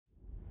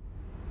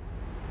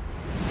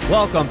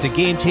Welcome to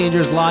Game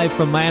Changers live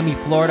from Miami,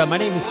 Florida. My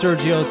name is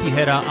Sergio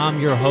Tejeda. I'm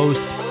your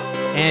host.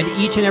 And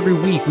each and every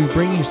week, we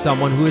bring you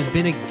someone who has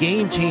been a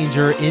game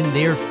changer in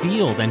their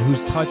field and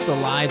who's touched the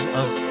lives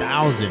of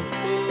thousands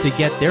to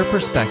get their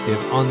perspective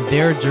on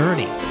their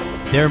journey,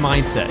 their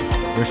mindset,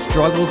 their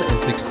struggles and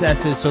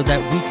successes so that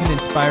we can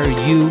inspire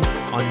you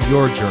on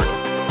your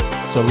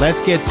journey. So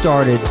let's get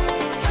started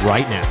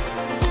right now.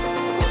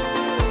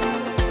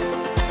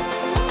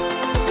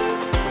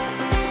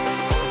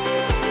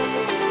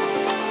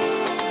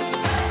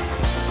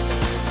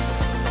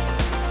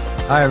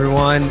 Hi,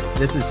 everyone.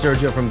 This is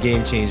Sergio from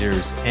Game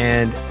Changers.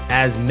 And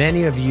as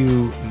many of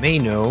you may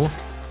know,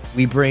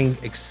 we bring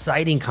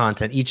exciting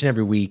content each and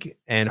every week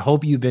and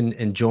hope you've been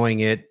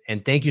enjoying it.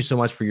 And thank you so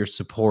much for your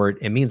support.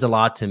 It means a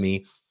lot to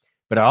me.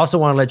 But I also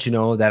want to let you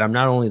know that I'm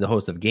not only the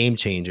host of Game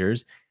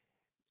Changers.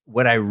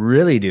 What I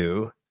really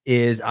do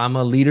is I'm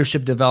a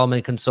leadership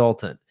development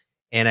consultant.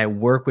 And I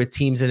work with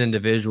teams and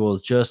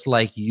individuals just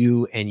like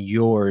you and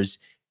yours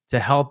to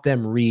help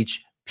them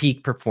reach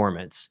peak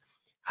performance.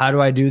 How do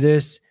I do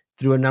this?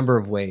 Through a number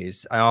of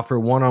ways. I offer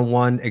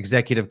one-on-one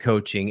executive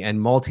coaching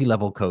and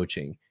multi-level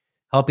coaching,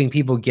 helping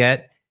people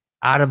get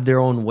out of their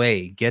own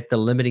way, get the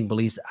limiting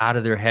beliefs out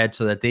of their head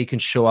so that they can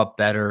show up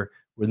better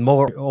with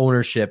more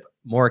ownership,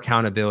 more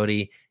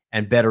accountability,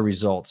 and better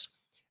results.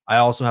 I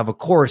also have a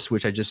course,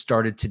 which I just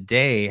started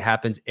today,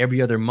 happens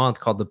every other month,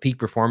 called the Peak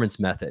Performance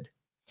Method.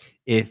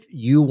 If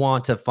you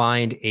want to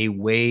find a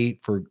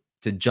way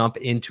to jump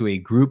into a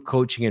group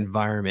coaching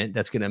environment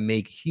that's going to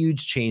make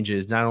huge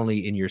changes, not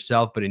only in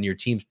yourself, but in your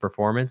team's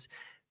performance,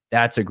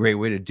 that's a great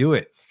way to do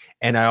it.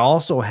 And I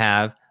also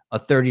have a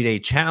 30-day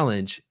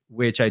challenge,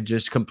 which I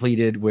just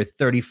completed with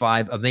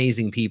 35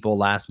 amazing people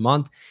last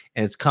month.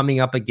 And it's coming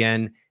up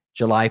again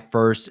July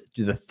 1st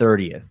through the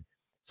 30th.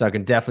 So I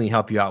can definitely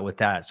help you out with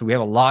that. So we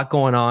have a lot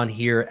going on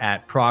here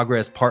at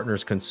Progress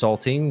Partners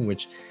Consulting,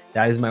 which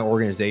that is my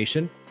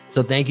organization.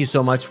 So thank you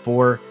so much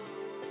for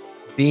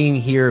being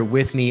here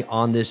with me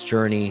on this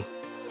journey.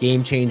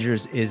 Game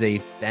Changers is a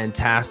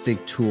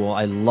fantastic tool.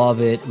 I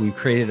love it. We've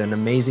created an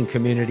amazing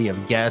community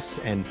of guests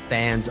and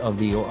fans of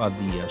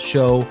the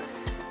show.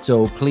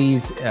 So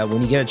please,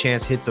 when you get a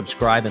chance, hit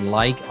subscribe and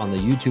like on the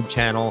YouTube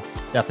channel.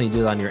 Definitely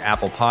do it on your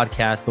Apple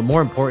Podcast. But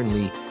more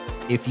importantly,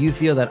 if you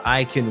feel that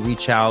I can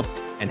reach out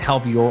and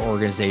help your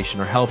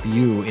organization or help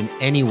you in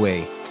any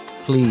way,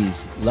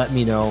 please let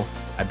me know.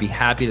 I'd be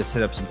happy to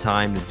set up some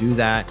time to do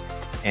that.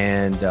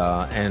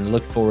 And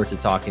look forward to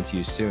talking to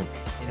you soon.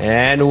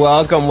 And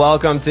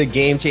welcome to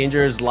Game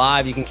Changers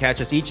Live. You can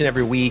catch us each and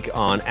every week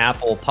on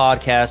Apple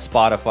Podcasts,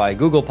 Spotify,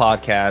 Google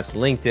Podcasts,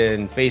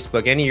 LinkedIn,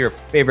 Facebook, any of your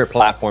favorite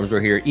platforms.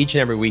 We're here each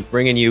and every week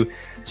bringing you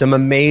some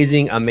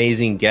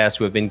amazing guests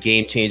who have been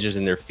game changers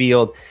in their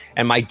field.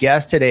 And my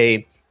guest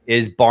today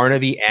is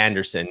Barnaby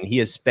Andersun. He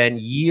has spent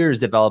years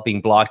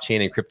developing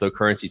blockchain and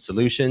cryptocurrency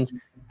solutions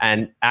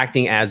and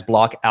acting as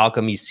Block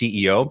Alchemy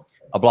CEO,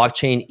 a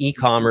blockchain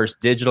e-commerce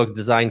digital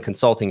design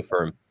consulting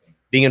firm.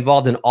 Being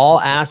involved in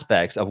all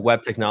aspects of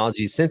web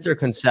technology since their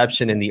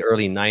conception in the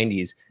early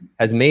 90s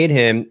has made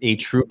him a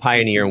true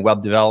pioneer in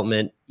web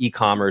development,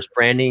 e-commerce,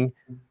 branding,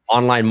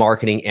 online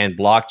marketing, and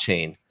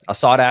blockchain. A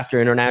sought-after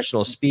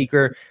international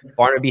speaker,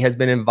 Barnaby has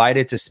been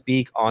invited to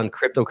speak on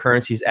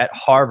cryptocurrencies at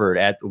Harvard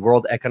at the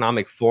World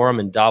Economic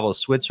Forum in Davos,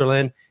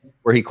 Switzerland,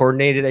 where he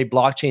coordinated a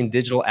blockchain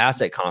digital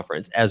asset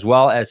conference, as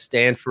well as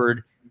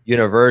Stanford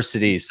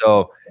University.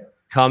 So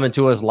coming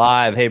to us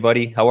live. Hey,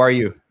 buddy, how are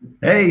you?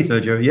 Hey,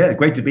 Sergio. Yeah,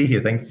 great to be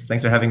here. Thanks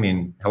for having me,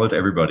 and hello to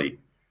everybody.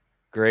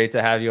 Great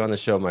to have you on the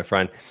show, my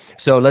friend.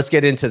 So let's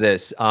get into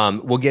this.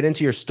 We'll get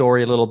into your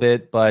story a little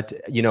bit, but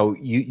you know,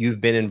 you've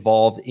been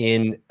involved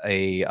in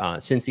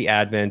since the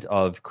advent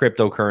of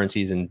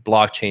cryptocurrencies and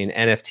blockchain,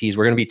 NFTs.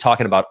 We're going to be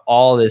talking about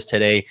all this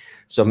today.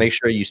 So make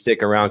sure you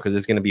stick around because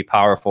it's going to be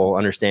powerful,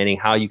 understanding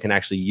how you can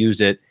actually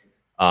use it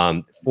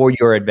for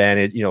your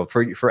advantage, you know,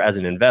 for as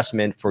an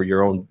investment, for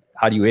your own.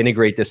 How do you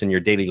integrate this in your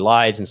daily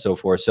lives and so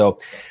forth? So,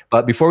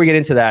 but before we get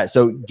into that,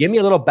 so give me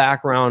a little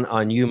background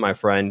on you, my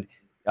friend.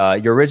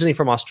 You're originally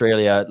from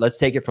Australia. Let's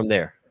take it from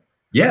there.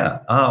 Yeah.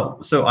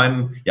 So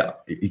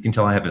you can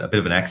tell I have a bit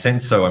of an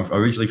accent. So I'm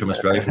originally from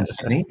Australia, from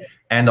Sydney,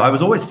 and I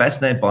was always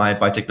fascinated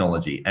by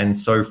technology. And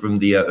so from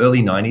the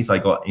early 90s, I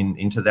got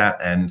into that.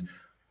 And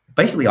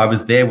basically, I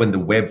was there when the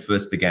web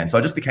first began. So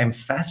I just became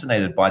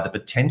fascinated by the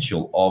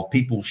potential of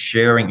people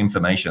sharing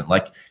information.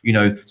 Like, you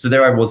know, so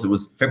there I was, it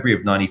was February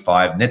of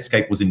 95.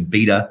 Netscape was in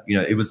beta. You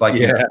know, it was like,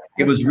 you know,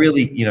 it was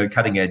really, you know,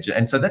 cutting edge.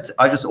 And so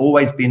I've just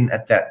always been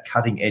at that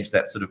cutting edge,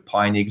 that sort of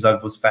pioneer, because I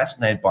was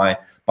fascinated by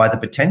the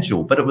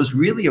potential. But it was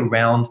really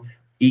around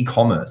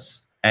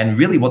e-commerce and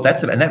really what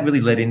that's about. And that really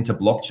led into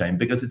blockchain,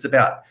 because it's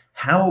about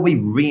how are we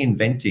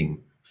reinventing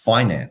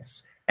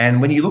finance?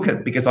 And when you look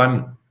at, because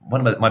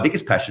one of my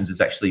biggest passions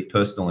is actually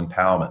personal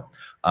empowerment.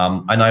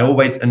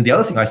 And the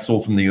other thing I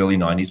saw from the early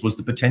 90s was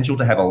the potential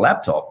to have a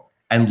laptop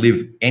and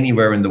live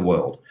anywhere in the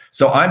world.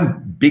 So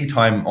I'm big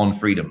time on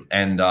freedom,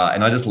 and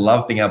I just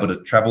love being able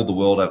to travel the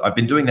world. I've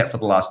been doing that for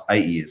the last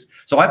 8 years.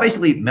 So I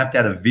basically mapped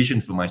out a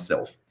vision for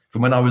myself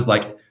from when I was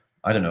like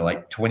I don't know,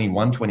 like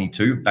 21,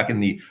 22, back in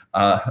the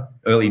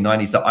early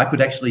 90s, that I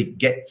could actually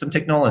get some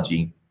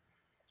technology,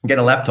 get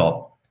a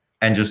laptop,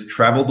 and just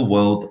travel the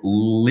world,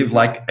 live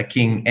like a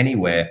king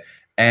anywhere,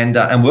 and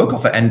work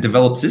off it and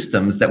develop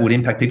systems that would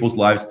impact people's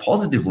lives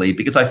positively.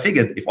 Because I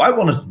figured if I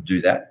wanted to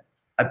do that,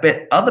 I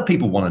bet other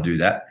people want to do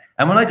that.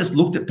 And when I just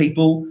looked at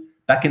people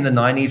back in the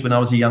 90s when I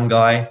was a young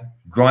guy,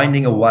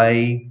 grinding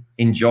away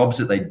in jobs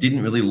that they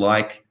didn't really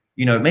like,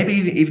 you know, maybe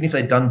even if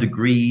they'd done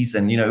degrees,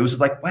 and, you know, it was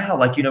like, wow,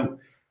 like, you know,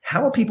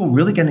 how are people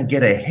really going to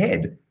get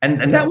ahead? And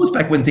that was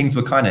back when things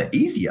were kind of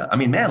easier. I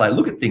mean, man, like,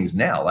 look at things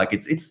now. Like,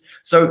 it's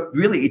so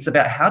really, it's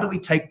about how do we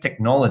take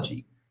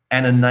technology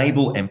and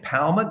enable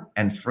empowerment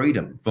and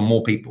freedom for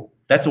more people.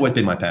 That's always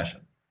been my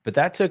passion. But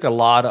that took a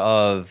lot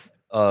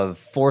of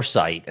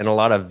foresight and a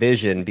lot of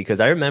vision, because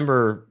I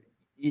remember,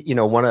 you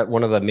know, one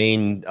of the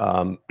main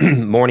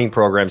morning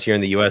programs here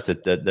in the US,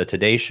 at the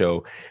Today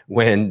Show,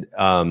 when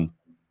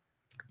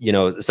you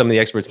know, some of the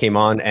experts came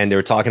on and they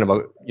were talking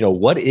about, you know,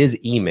 what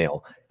is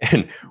email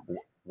and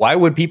why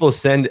would people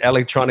send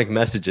electronic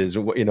messages,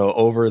 you know,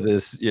 over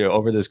this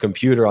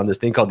computer on this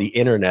thing called the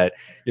internet?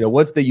 You know,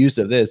 what's the use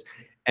of this?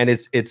 And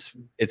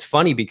it's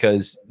funny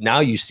because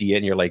now you see it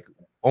and you're like,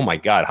 oh my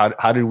God,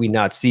 how did we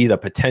not see the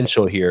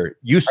potential here?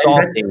 You saw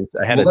things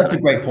ahead of time. That's a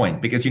great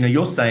point, because, you know,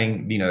 you're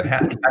saying, you know,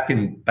 back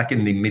in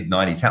the mid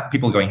 90s, how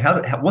people are going,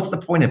 what's the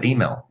point of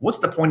email? What's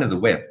the point of the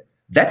web?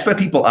 That's where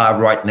people are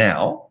right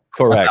now.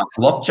 Correct.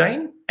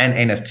 Blockchain and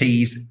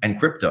NFTs and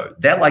crypto.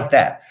 They're like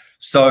that.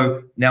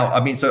 So now,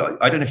 I mean, so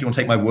I don't know if you want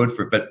to take my word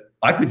for it, but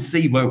I could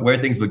see where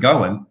things were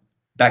going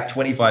back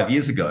 25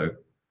 years ago.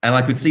 And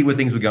I could see where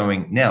things were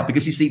going now,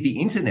 because you see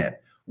the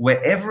internet,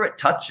 wherever it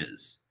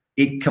touches,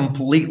 it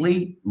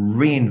completely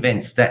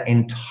reinvents that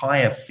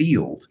entire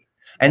field.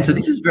 And so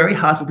this is very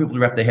hard for people to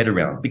wrap their head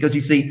around, because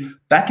you see,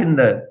 back in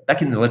the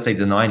let's say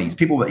the 90s,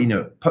 people were, you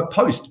know,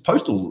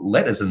 postal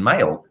letters and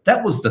mail.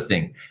 That was the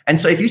thing. And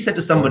so if you said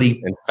to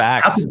somebody, in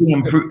fact, how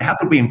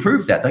could we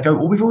improve that? They go,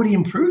 well, we've already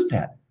improved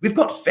that. We've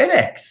got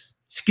FedEx.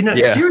 You know,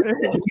 yeah, seriously,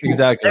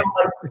 exactly.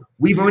 Like,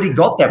 we've already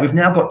got that. We've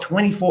now got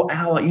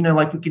 24-hour, you know,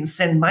 like, we can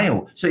send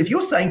mail. So if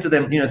you're saying to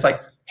them, you know, it's like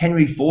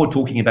Henry Ford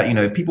talking about, you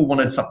know, if people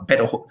wanted something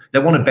better, they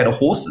wanted better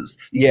horses.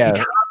 You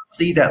can't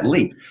see that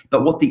leap.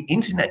 But what the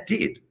internet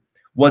did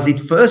was the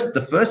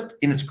first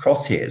in its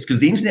crosshairs, because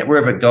the internet,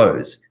 wherever it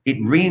goes, it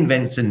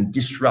reinvents and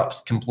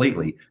disrupts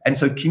completely. And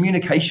so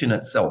communication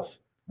itself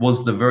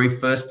was the very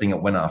first thing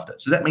it went after.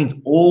 So that means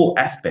all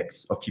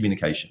aspects of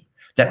communication.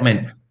 That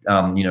meant,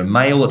 you know,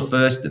 mail at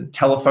first, and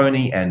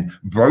telephony and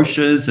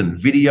brochures and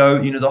video,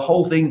 you know, the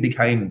whole thing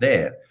became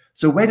there.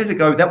 So where did it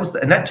go?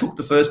 And that took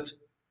the first,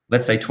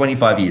 let's say,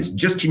 25 years,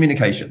 just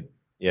communication.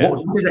 Yeah.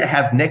 What did it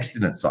have next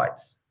in its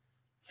sights?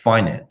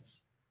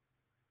 Finance.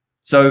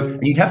 So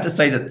you'd have to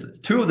say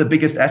that two of the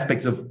biggest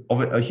aspects of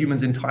a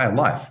human's entire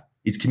life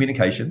is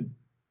communication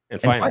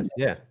and finance.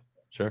 Yeah,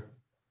 sure.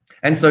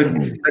 And so,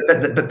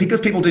 but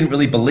because people didn't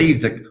really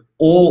believe that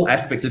all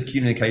aspects of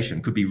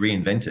communication could be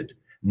reinvented,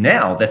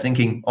 now they're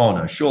thinking, oh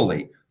no,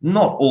 surely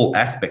not all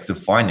aspects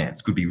of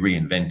finance could be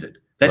reinvented.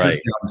 That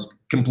just sounds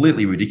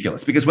completely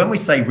ridiculous. Because when we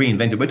say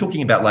reinvented, we're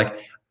talking about, like,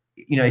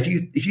 you know, if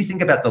you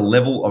think about the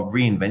level of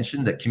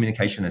reinvention that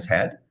communication has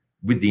had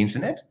with the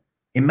internet,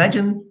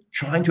 imagine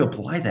trying to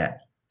apply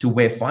that to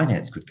where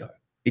finance could go.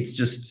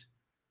 It's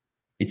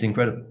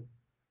incredible.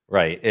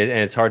 Right. And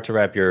it's hard to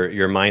wrap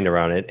your mind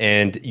around it.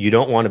 And you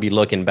don't want to be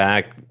looking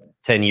back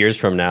 10 years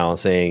from now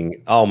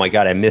saying, oh my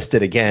God, I missed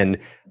it again.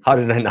 How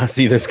did I not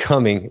see this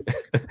coming?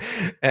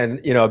 And,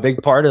 you know, a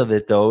big part of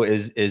it, though,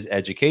 is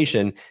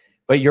education.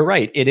 But you're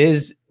right. It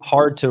is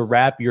hard to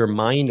wrap your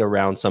mind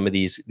around some of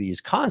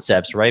these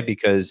concepts, right?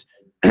 Because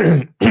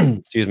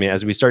excuse me,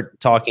 as we start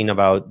talking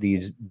about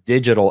these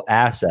digital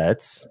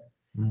assets,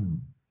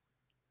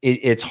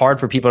 it's hard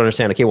for people to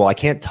understand, okay, well, I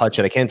can't touch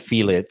it. I can't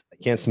feel it.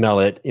 I can't smell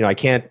it. You know,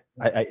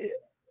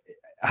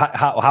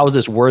 how is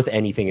this worth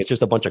anything? It's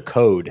just a bunch of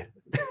code.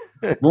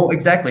 Well,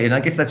 exactly. And I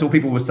guess that's all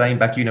people were saying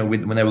back, you know,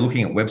 when they were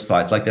looking at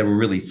websites, like, they were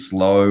really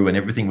slow and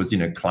everything was, you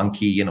know,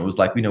 clunky. And it was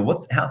like, you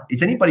know, how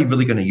is anybody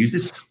really going to use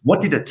this?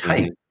 What did it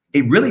take?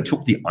 It really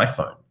took the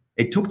iPhone.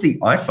 It took the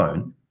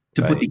iPhone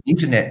to put the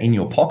internet in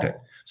your pocket.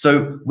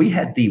 So we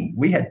had the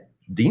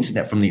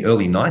internet from the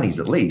early 90s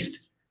at least.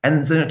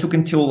 And then it took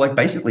until, like,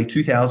 basically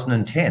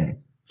 2010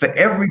 for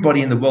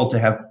everybody in the world to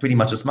have pretty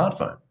much a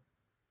smartphone.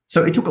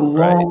 So it took a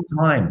long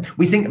time.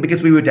 We think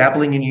because we were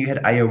dabbling and you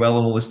had AOL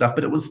and all this stuff,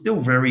 but it was still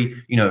very,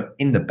 you know,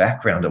 in the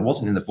background. It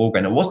wasn't in the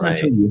foreground. It wasn't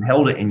until you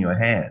held it in your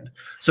hand.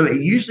 So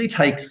it usually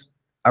takes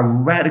a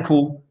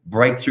radical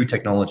breakthrough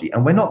technology.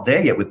 And we're not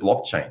there yet with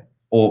blockchain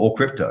or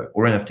crypto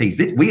or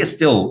NFTs. We are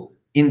still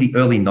in the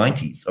early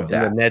 90s of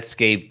that. The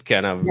Netscape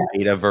kind of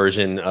beta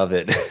version of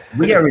it.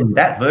 We are in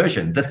that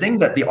version. The thing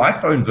that the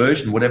iPhone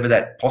version, whatever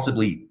that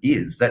possibly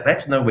is,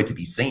 that's nowhere to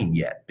be seen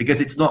yet, because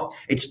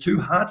it's too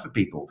hard for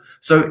people.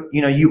 So,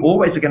 you know, you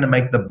always are going to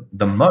make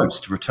the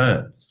most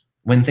returns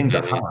when things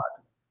are hard,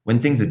 when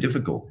things are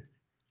difficult.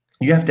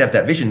 You have to have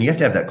that vision. You have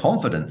to have that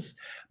confidence.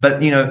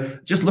 But, you know,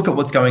 just look at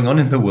what's going on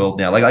in the world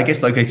now. Like, I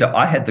guess, okay, so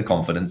I had the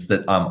confidence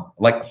that,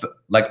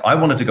 like I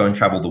wanted to go and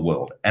travel the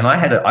world, and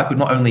I could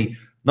not only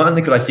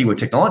could I see where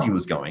technology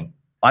was going,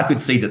 I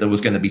could see that there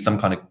was going to be some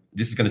kind of,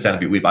 this is going to sound a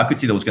bit weird, but I could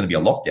see there was going to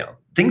be a lockdown.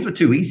 Things were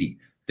too easy.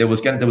 There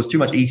was too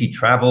much easy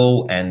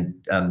travel, and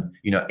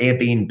you know,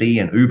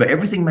 Airbnb and Uber,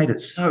 everything made it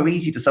so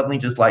easy to suddenly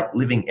just like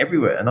living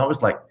everywhere. And I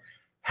was like,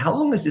 how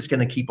long is this going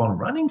to keep on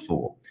running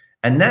for?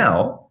 And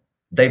now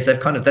that's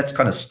kind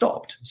of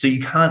stopped. So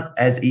you can't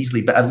as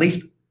easily, but at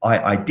least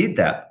I did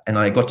that, and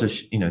I got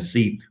to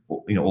see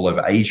all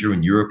over Asia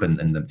and Europe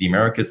and the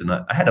Americas, and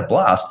I had a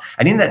blast.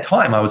 And in that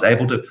time, I was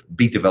able to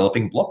be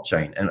developing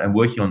blockchain and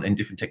working on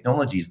different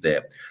technologies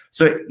there.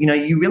 So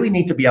you really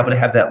need to be able to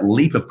have that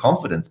leap of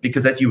confidence,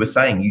 because as you were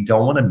saying, you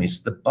don't want to miss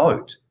the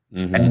boat.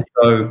 Mm-hmm. And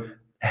so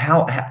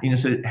how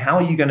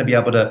are you going to be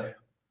able to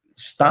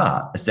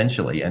start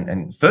essentially?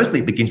 And firstly,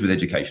 it begins with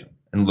education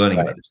and learning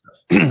about this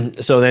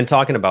stuff. So then,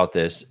 talking about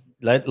this,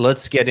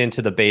 let's get into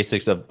the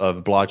basics of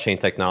blockchain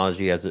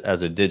technology as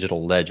a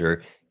digital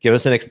ledger. Give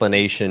us an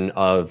explanation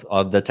of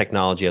the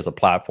technology as a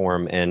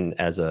platform and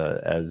as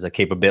a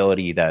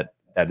capability that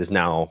is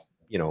now,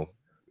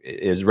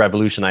 is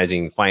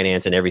revolutionizing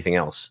finance and everything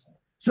else.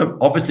 So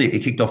obviously it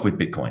kicked off with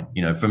Bitcoin,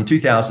 from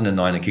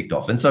 2009 it kicked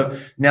off. And so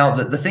now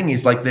the thing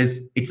is, like,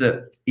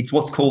 it's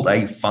what's called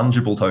a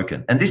fungible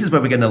token. And this is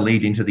where we're going to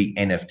lead into the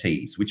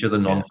NFTs, which are the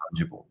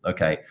non-fungible.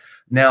 Okay.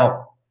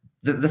 Now,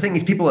 the thing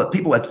is, people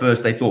at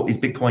first, they thought, is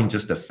Bitcoin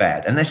just a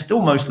fad? And they're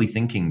still mostly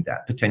thinking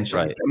that,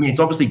 potentially. Right. I mean,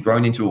 it's obviously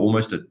grown into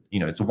almost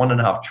it's a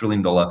 $1.5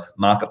 trillion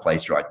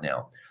marketplace right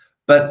now.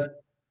 But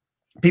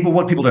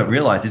what people don't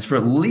realize is, for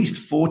at least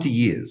 40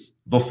 years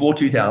before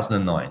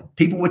 2009,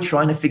 people were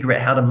trying to figure out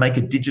how to make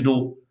a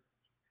digital,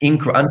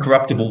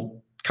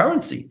 uncorruptible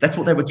currency. That's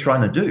what they were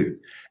trying to do.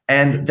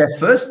 And the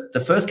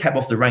first cab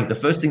off the rank, the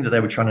first thing that they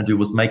were trying to do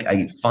was make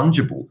a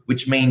fungible,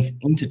 which means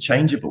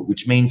interchangeable,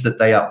 which means that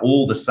they are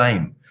all the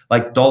same,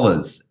 like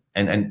dollars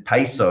and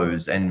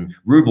pesos and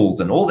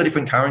rubles and all the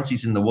different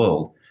currencies in the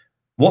world.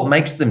 What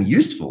makes them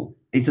useful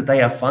is that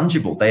they are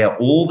fungible. They are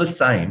all the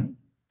same.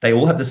 They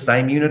all have the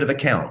same unit of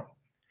account.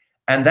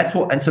 And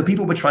so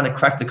people were trying to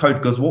crack the code,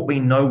 because what we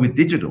know with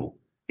digital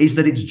is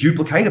that it's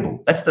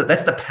duplicatable. That's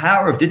the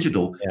power of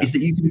digital, is that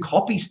you can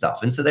copy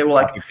stuff. And so they were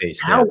like,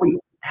 how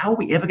are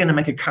we ever going to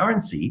make a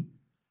currency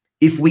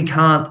if we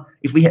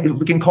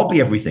can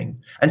copy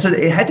everything? And so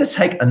it had to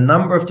take a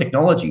number of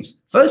technologies.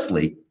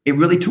 Firstly, it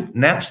really took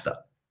Napster.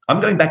 I'm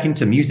going back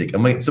into music,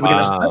 and we're going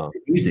to start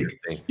with music,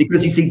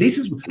 because you see,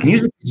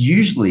 music is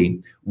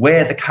usually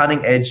where the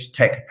cutting edge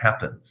tech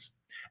happens.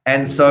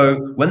 And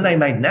so when they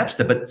made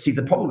Napster, but see,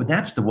 the problem with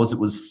Napster was it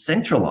was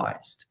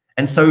centralized.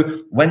 And so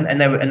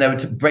they were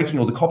breaking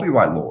all the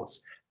copyright laws.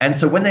 And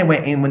so when the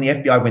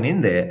FBI went in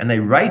there and they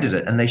raided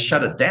it and they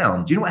shut it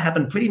down, do you know what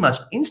happened pretty much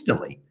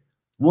instantly?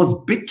 Was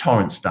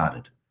BitTorrent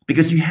started,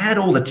 because you had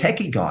all the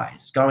techie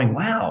guys going,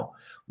 wow,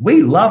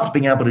 we loved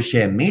being able to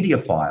share media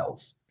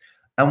files.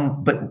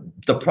 But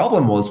the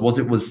problem was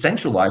it was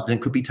centralized and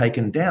it could be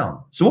taken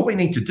down. So what we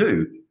need to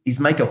do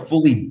is make a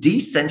fully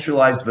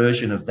decentralized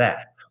version of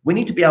that. We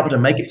need to be able to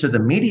make it so the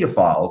media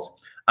files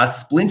are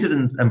splintered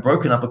and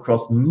broken up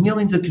across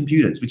millions of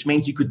computers, which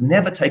means you could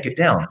never take it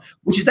down,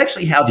 which is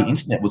actually how the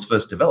internet was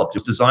first developed. It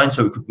was designed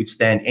so it could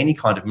withstand any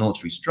kind of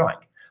military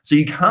strike. So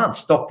you can't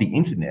stop the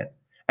internet,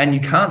 and you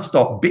can't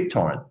stop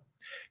BitTorrent.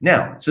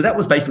 Now, so that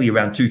was basically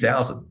around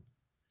 2000.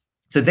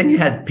 So then you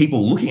had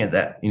people looking at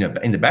that,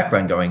 in the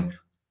background going,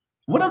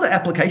 what other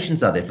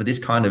applications are there for this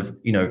kind of,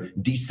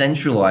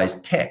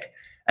 decentralized tech?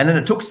 And then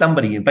it took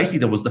somebody, and basically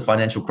there was the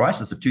financial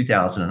crisis of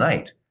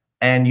 2008.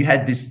 And you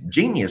had this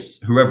genius,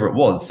 whoever it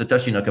was,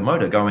 Satoshi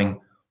Nakamoto,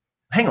 going,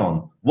 hang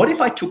on, what if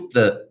I took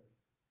the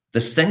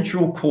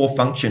central core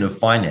function of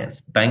finance,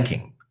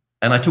 banking,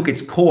 and I took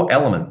its core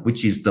element,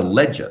 which is the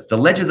ledger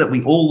that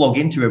we all log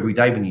into every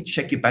day when you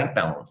check your bank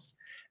balance.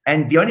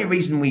 And the only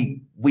reason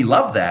we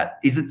love that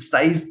is it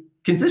stays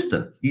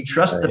consistent. You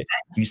trust the bank,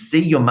 you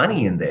see your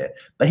money in there.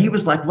 But he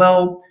was like,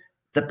 well,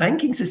 the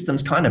banking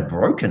system's kind of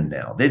broken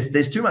now.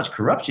 There's too much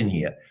corruption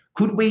here.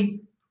 Could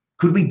we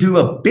do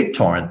a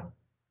BitTorrent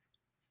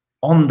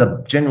on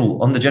the general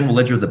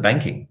ledger of the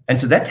banking? And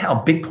so that's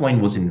how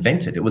Bitcoin was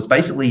invented. It was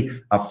basically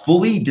a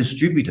fully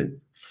distributed,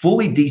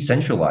 fully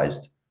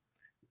decentralized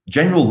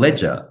general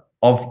ledger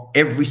of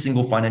every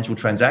single financial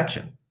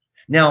transaction.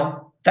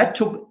 Now, that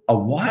took a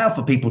while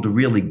for people to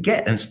really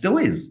get, and still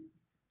is,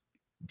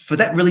 for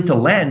that really to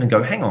land and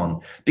go, hang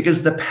on,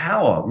 because the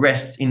power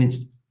rests in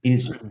it's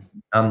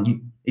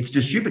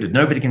distributed.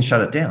 Nobody can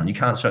shut it down. You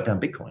can't shut down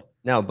Bitcoin.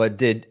 No, but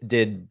did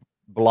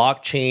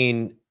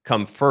blockchain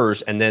come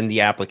first, and then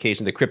the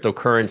application, the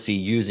cryptocurrency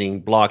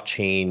using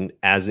blockchain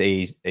as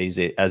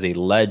a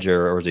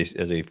ledger, or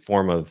as a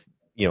form of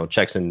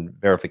checks and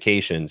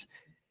verifications,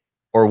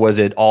 or was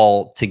it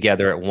all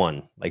together at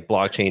one? Like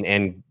blockchain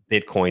and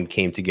Bitcoin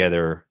came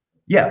together?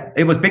 Yeah,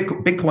 it was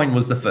Bitcoin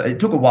was the first. It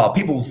took a while.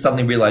 People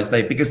suddenly realized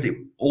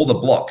all the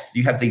blocks,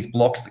 you have these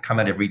blocks that come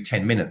out every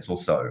 10 minutes or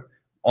so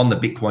on the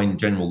Bitcoin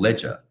general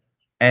ledger.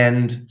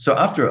 And so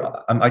after,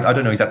 I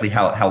don't know exactly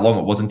how long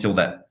it was until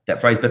that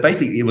phrase, but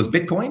basically it was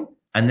Bitcoin,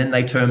 and then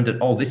they termed it,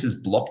 oh, this is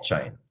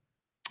blockchain.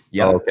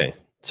 Yeah. Oh, okay.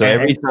 So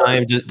every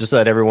time, just so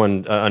that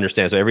everyone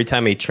understands, so every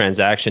time a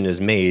transaction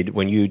is made,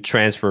 when you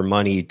transfer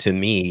money to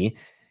me,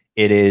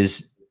 it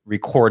is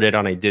recorded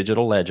on a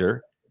digital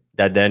ledger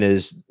that then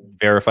is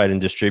verified and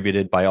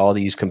distributed by all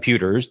these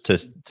computers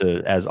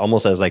to as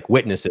almost as like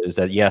witnesses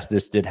that yes,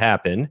 this did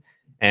happen.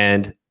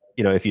 And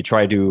you know, if you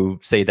try to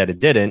say that it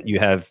didn't, you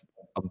have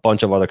a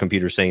bunch of other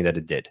computers saying that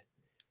it did.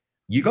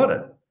 You got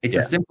it. It's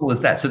as simple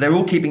as that. So they're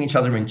all keeping each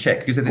other in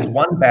check, because if there's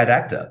one bad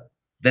actor,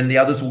 then the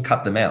others will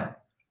cut them out.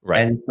 Right.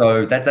 And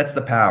so that's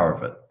the power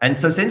of it. And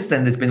so since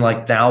then, there's been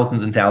like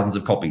thousands and thousands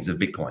of copies of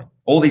Bitcoin,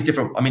 all these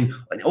different, I mean,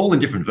 all in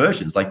different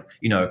versions, like,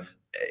 you know,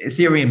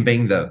 Ethereum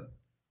being the,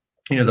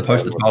 you know, the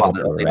poster child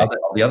of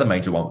the other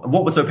major one.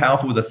 What was so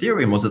powerful with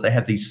Ethereum was that they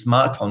had these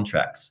smart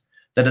contracts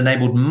that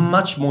enabled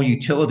much more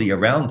utility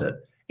around it,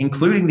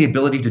 including the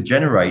ability to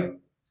generate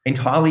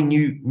entirely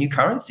new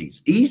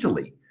currencies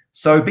easily.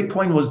 So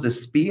Bitcoin was the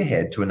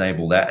spearhead to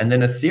enable that. And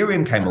then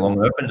Ethereum came along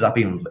and opened it up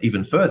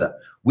even further,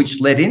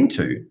 which led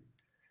into.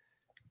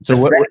 So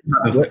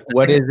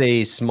what is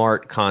a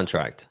smart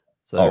contract?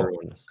 So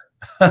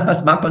a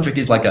smart contract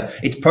is like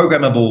it's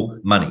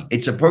programmable money.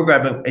 It's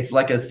it's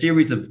like a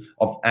series of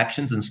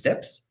actions and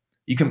steps.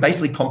 You can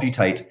basically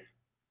computate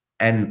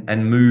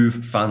and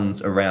move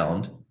funds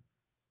around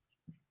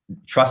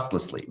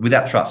trustlessly,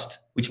 without trust,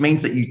 which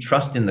means that you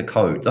trust in the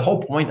code. The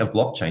whole point of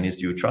blockchain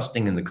is you're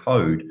trusting in the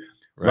code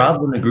rather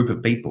than a group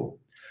of people.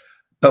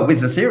 But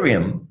with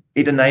Ethereum,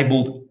 it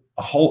enabled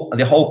the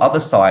whole other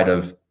side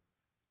of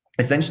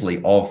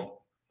essentially of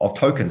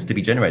tokens to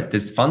be generated.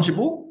 There's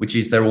fungible, which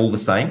is they're all the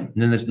same,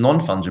 and then there's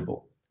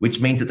non-fungible, which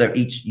means that they're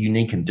each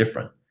unique and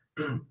different.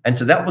 And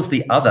so that was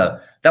the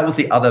other.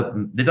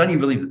 There's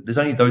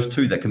only those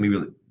two that can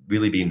be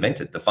really be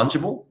invented: the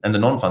fungible and the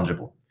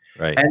non-fungible.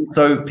 Right. And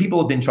so people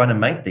have been trying to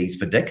make these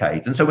for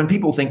decades. And so when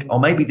people think, oh,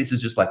 maybe this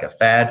is just like a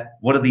fad,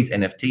 what are these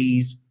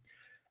NFTs?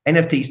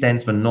 NFT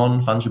stands for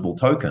non-fungible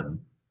token,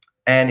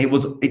 and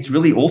it's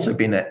really also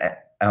been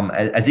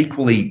as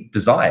equally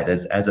desired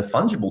as a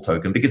fungible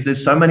token, because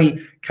there's so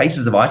many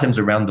cases of items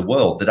around the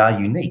world that are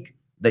unique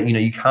that, you know,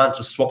 you can't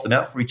just swap them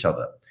out for each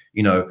other,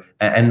 you know,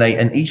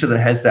 and each of them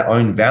has their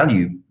own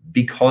value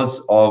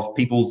because of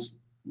people's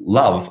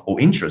love or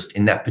interest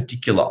in that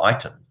particular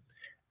item.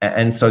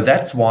 And so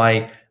that's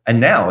why, and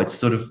now it's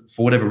sort of,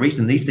 for whatever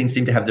reason, these things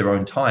seem to have their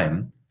own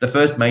time. The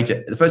first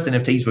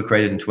NFTs were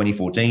created in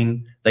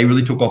 2014. They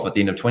really took off at the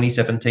end of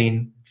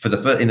 2017 in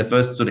the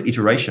first sort of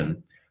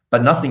iteration,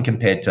 but nothing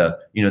compared to,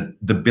 you know,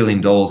 the $1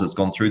 billion that's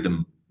gone through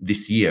them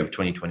this year of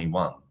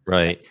 2021.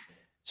 Right.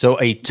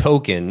 So a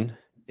token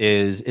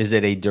is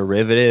it a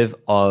derivative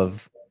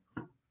of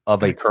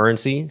a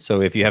currency?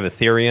 So if you have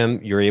Ethereum,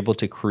 you're able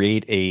to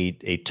create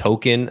a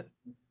token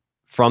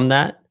from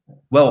that?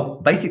 Well,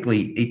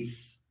 basically,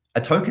 it's a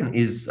token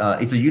is a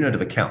unit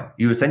of account.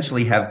 You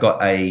essentially have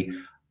got a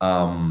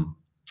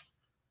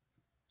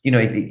you know,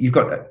 you've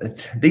got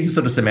these are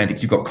sort of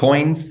semantics. You've got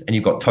coins and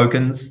you've got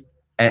tokens.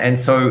 And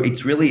so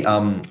it's really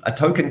a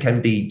token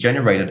can be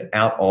generated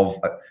out of,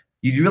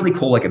 you really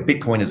call like a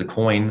Bitcoin as a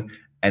coin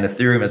and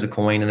Ethereum as a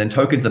coin, and then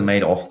tokens are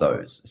made off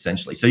those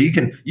essentially. So you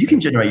can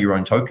generate your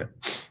own token.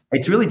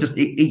 It's really just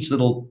it's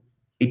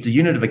a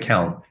unit of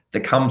account that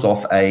comes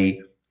off a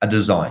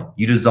design.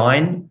 You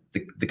design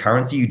the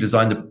currency, you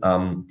design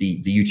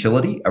the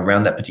utility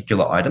around that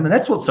particular item. And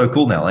that's what's so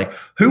cool now. Like,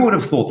 who would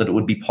have thought that it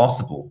would be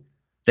possible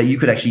that you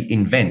could actually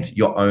invent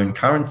your own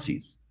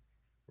currencies?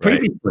 Right.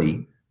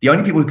 Previously, the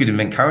only people who could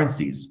invent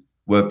currencies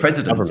were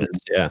presidents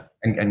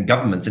and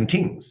governments and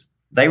kings.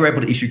 They were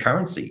able to issue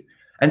currency.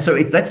 And so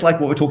that's like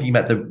what we're talking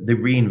about, the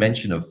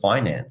reinvention of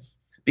finance.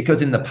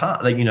 Because in the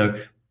past, like, you know,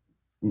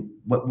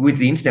 with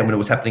the internet, when it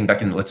was happening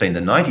back in, let's say in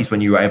the 90s,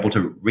 when you were able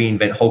to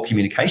reinvent whole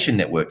communication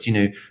networks, you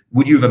know,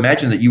 would you have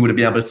imagined that you would have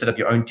been able to set up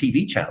your own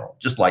TV channel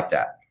just like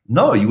that?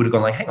 No, you would have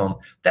gone like, hang on,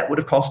 that would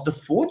have cost a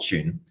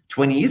fortune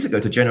 20 years ago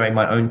to generate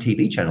my own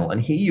TV channel.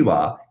 And here you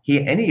are,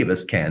 here any of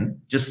us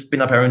can just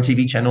spin up our own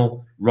TV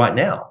channel right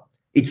now.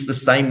 It's the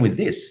same with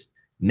this.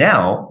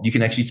 Now you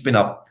can actually spin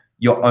up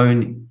your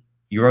own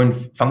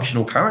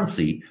functional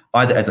currency,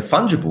 either as a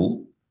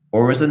fungible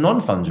or as a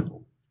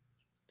non-fungible.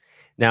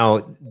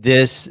 Now,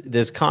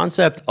 this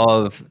concept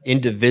of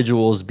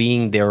individuals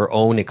being their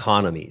own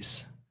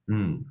economies.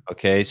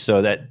 Okay,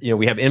 so that, you know,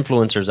 we have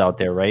influencers out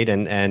there, right?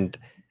 And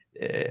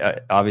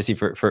obviously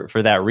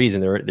for that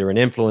reason, they're an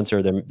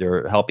influencer.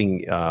 They're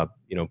helping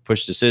you know,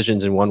 push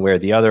decisions in one way or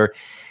the other.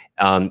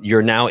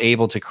 You're now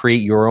able to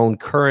create your own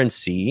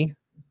currency,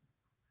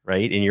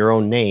 right, in your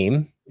own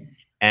name,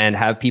 and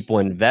have people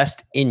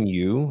invest in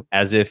you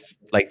as if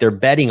like they're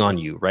betting on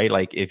you, right?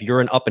 Like if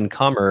you're an up and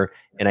comer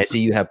and I see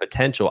you have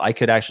potential, I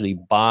could actually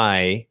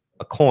buy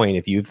a coin.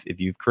 If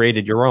you've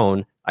created your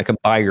own, I can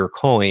buy your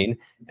coin,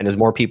 and as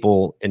more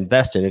people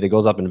invest in it, it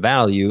goes up in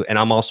value. And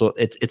I'm also,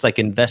 it's like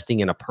investing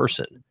in a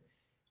person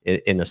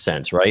in a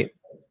sense, right?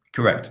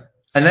 Correct.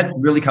 And that's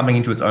really coming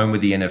into its own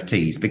with the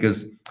NFTs,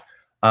 because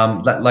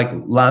Like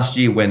last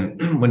year when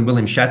when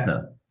William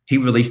Shatner, he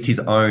released his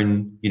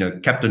own, you know,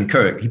 Captain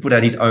Kirk, he put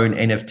out his own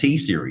NFT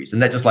series,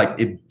 and that just like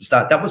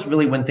that was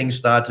really when things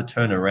started to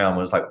turn around. When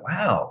it was like,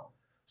 wow,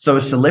 so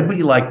a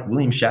celebrity like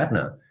William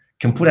Shatner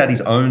can put out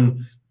his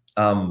own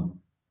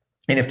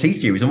NFT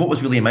series. And what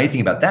was really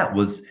amazing about that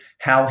was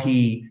how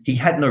he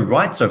had no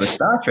rights over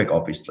Star Trek.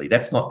 Obviously,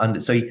 that's not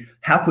under. So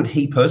how could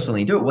he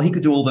personally do it? Well, he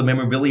could do all the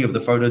memorabilia of the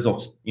photos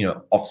of, you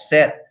know,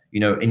 offset, you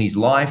know, in his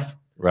life,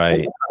 right, all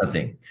that kind of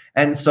thing.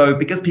 And so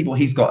because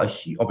he's got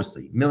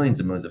obviously millions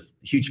and millions of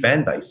huge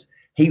fan base,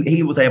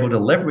 he was able to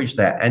leverage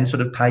that and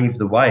sort of pave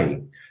the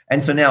way.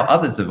 And so now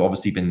others have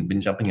obviously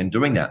been jumping and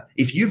doing that.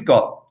 If you've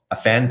got a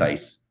fan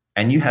base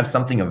and you have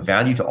something of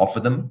value to offer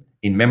them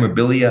in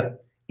memorabilia,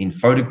 in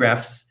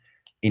photographs,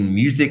 in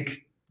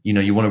music, you know,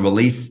 you want to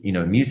release, you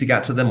know, music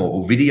out to them,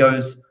 or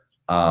videos,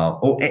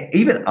 or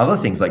even other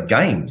things like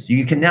games,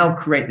 you can now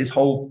create this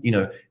whole, you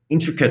know,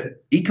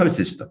 intricate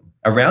ecosystem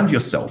around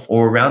yourself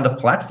or around a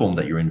platform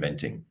that you're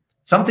inventing,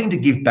 something to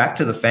give back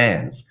to the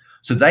fans,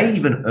 so they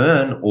even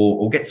earn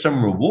or get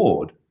some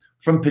reward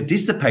from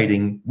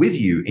participating with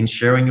you in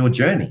sharing your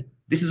journey.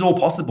 This is all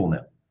possible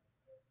now.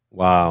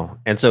 Wow.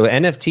 And so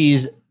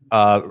NFTs,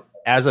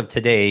 as of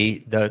today,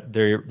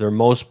 they're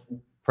most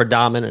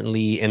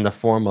predominantly in the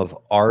form of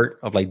art,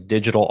 of like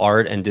digital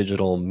art and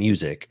digital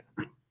music.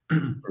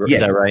 Is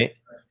that right?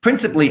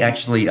 Principally,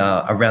 actually,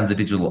 around the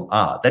digital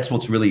art. That's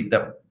what's really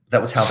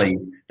that's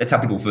how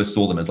people first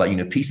saw them, as, like, you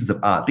know, pieces of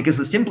art. Because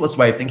the simplest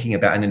way of thinking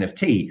about an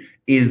NFT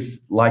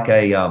is like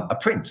a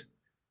print.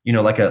 You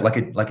know, like a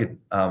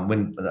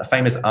when a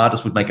famous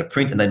artist would make a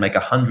print and they'd make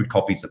 100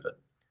 copies of it,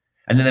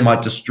 and then they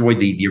might destroy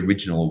the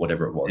original or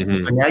whatever it was.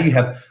 So now you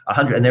have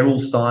 100, and they're all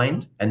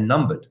signed and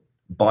numbered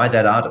by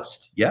that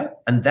artist. Yeah,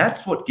 and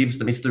that's what gives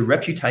them. It's the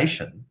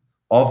reputation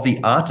of the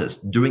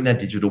artist doing that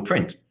digital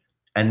print,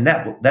 and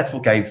that's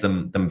what gave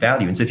them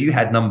value. And so if you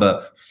had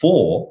number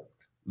 4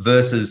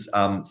 versus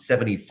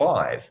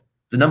 75,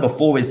 the number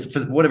 4 is,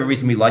 for whatever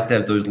reason, we like to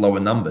have those lower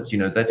numbers. You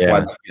know, that's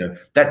why, you know,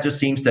 that just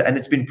seems to, and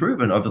it's been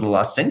proven over the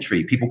last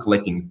century. People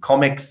collecting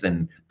comics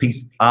and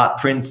art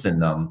prints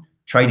and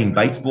trading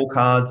baseball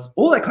cards,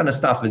 all that kind of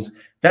stuff,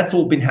 that's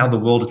all been how the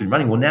world has been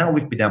running. Well, now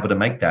we've been able to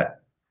make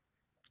that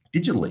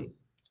digitally,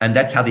 and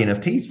that's how the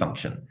NFTs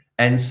function.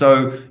 And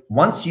so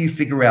once you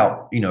figure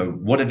out, you know,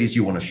 what it is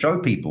you want to show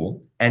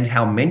people and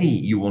how many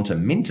you want to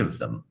mint of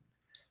them,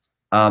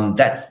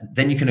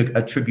 then you can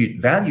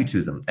attribute value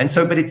to them. And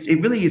so, but it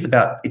really is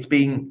about, it's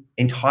being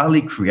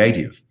entirely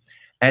creative.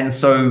 And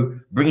so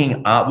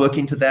bringing artwork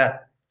into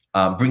that,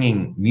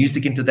 bringing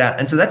music into that.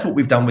 And so that's what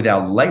we've done with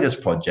our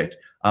latest project.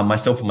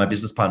 Myself and my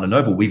business partner,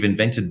 Noble, we've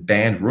invented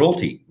band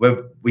royalty,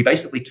 where we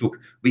basically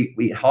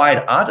we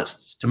hired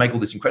artists to make all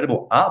this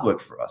incredible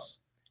artwork for us.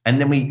 And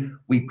then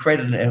we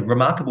created a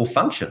remarkable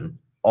function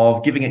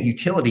of giving it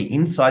utility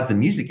inside the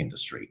music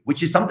industry,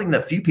 which is something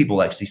that few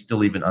people actually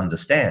still even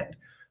understand.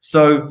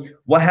 So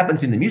what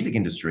happens in the music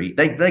industry,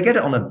 they get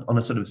it on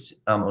a sort of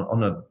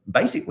on a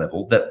basic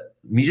level that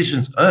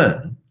musicians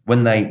earn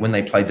when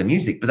they play the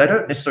music, but they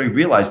don't necessarily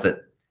realize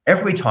that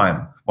every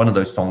time one of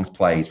those songs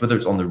plays, whether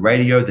it's on the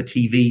radio, the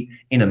TV,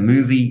 in a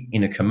movie,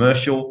 in a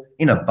commercial,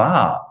 in a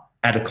bar,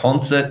 at a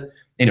concert,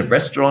 in a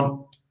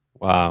restaurant.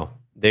 Wow.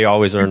 They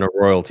always earn a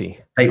royalty.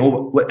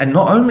 And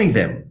not only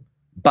them,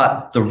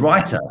 but the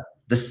writer,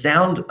 the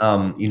sound,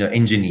 you know,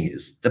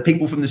 engineers, the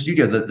people from the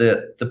studio,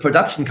 the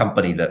production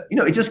company,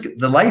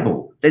 the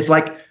label. There's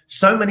like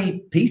so many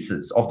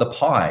pieces of the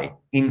pie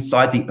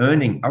inside the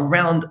earning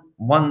around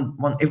one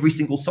every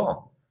single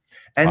song.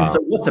 And so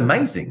what's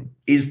amazing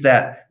is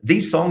that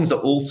these songs are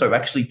also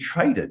actually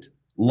traded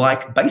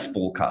like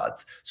baseball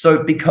cards.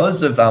 So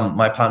because of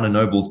my partner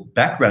Noble's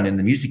background in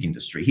the music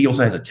industry, he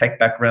also has a tech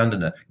background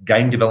and a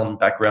game development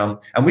background.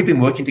 And we've been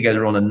working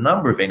together on a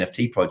number of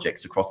NFT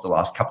projects across the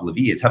last couple of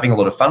years, having a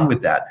lot of fun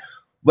with that.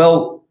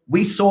 Well,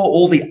 we saw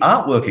all the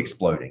artwork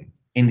exploding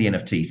in the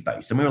NFT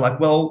space. And we were like,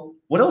 well,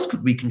 what else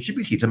could we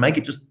contribute here to make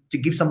it just to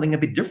give something a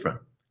bit different?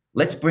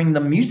 Let's bring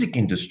the music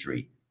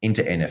industry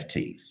into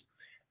NFTs.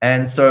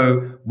 And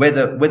so we're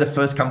the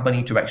first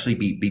company to actually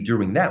be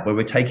doing that, where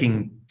we're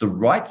taking the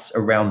rights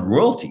around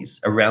royalties,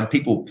 around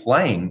people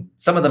playing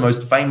some of the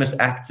most famous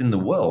acts in the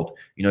world.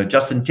 You know,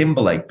 Justin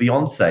Timberlake,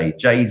 Beyonce,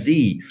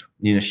 Jay-Z,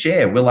 you know,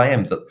 Cher,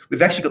 will.i.am.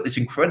 We've actually got this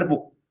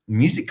incredible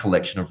music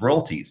collection of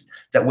royalties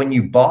that when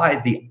you buy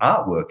the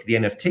artwork, the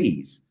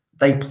NFTs,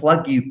 they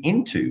plug you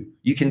into.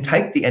 You can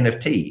take the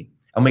NFT,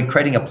 and we're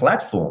creating a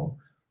platform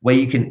where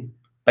you can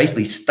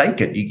basically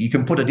stake it. You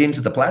can put it into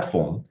the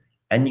platform,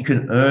 and you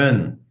can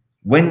earn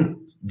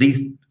when these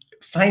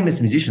famous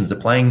musicians are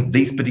playing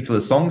these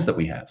particular songs that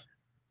we have.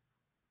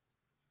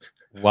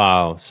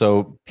 Wow.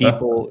 So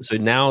so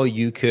now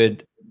you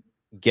could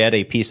get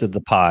a piece of the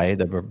pie,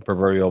 the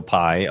proverbial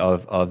pie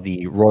of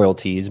the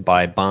royalties,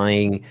 by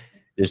buying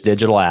this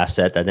digital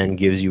asset that then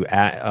gives you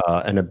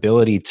an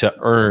ability to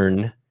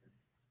earn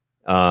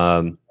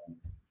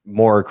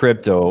more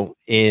crypto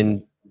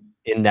in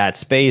that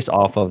space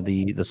off of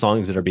the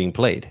songs that are being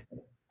played.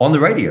 On the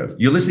radio,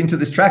 you're listening to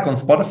this track on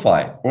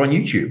Spotify or on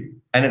YouTube.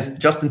 and it's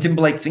Justin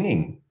Timberlake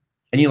singing.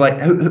 And you're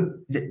like,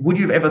 would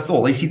you have ever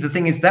thought? You see, the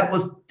thing is that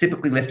was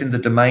typically left in the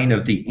domain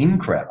of the in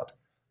crowd,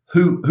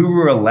 who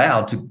were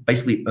allowed to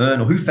basically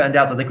earn, or who found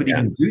out that they could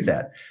even do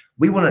that.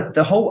 We want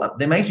to,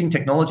 the amazing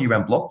technology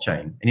around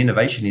blockchain and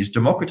innovation is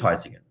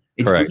democratizing it.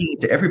 It's bringing it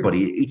to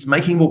everybody. It's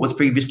making what was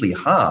previously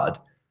hard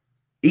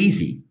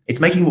easy. It's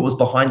making what was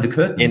behind the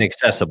curtain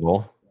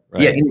inaccessible.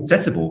 Right? Yeah,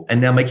 inaccessible,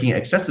 and now making it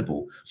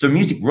accessible. So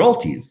music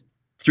royalties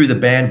through the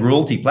band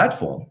royalty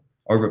platform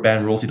over at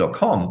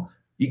bandroyalty.com.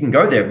 You can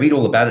go there, read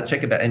all about it,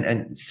 check about it,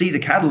 and see the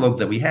catalog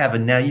that we have.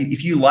 And now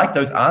if you like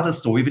those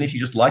artists, or even if you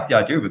just like the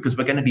idea of it, because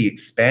we're going to be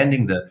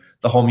expanding the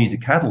whole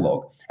music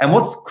catalog. And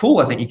what's cool,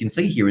 I think you can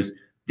see here, is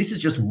this is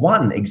just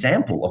one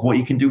example of what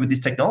you can do with this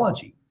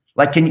technology.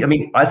 Like,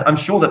 I'm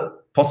sure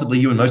that possibly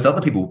you and most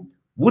other people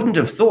wouldn't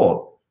have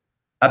thought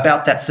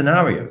about that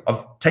scenario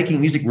of taking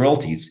music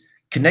royalties,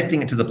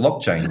 connecting it to the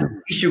blockchain,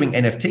 issuing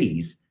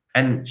NFTs,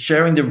 and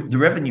sharing the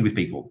revenue with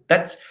people.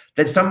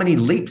 There's so many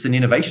leaps and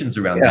innovations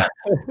around that.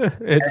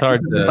 It's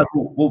hard to... It's like,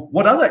 well,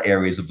 what other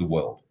areas of the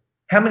world?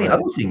 How many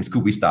other things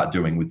could we start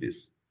doing with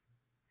this?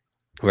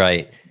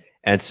 Right.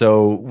 And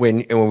so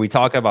when we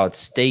talk about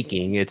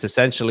staking, it's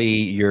essentially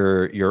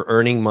you're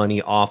earning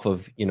money off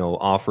of,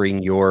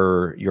 offering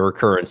your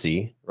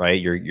currency, right?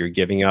 You're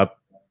giving up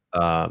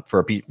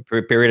for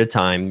a period of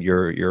time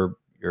your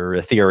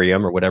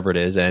Ethereum or whatever it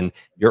is, and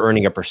you're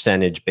earning a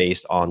percentage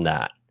based on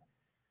that.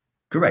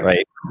 Correct.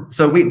 Right.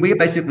 So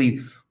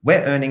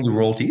we're earning the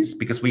royalties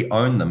because we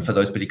own them for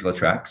those particular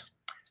tracks.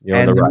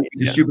 And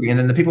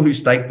then the people who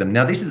stake them.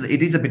 Now,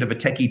 it is a bit of a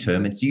techie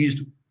term. It's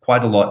used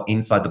quite a lot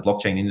inside the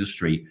blockchain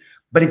industry,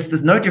 but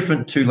there's no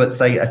different to, let's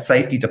say, a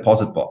safety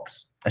deposit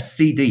box, a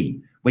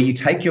CD, where you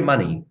take your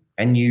money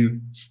and you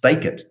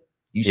stake it.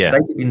 You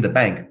stake it in the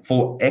bank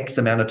for X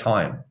amount of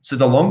time. So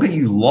the longer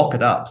you lock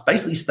it up,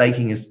 basically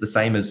staking is the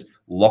same as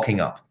locking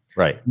up.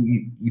 Right.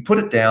 You put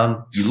it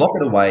down, you lock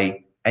it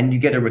away, and you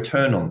get a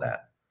return on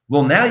that.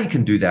 Well, now you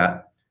can do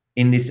that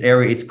in this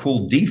area. It's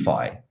called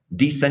DeFi,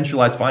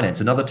 decentralized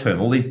finance, another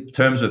term. All these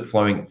terms are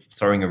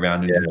throwing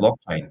around in the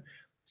blockchain.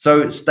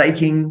 So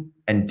staking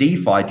and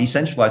DeFi,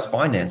 decentralized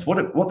finance,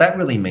 what that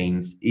really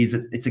means is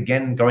it's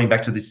again going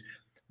back to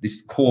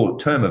this core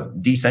term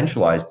of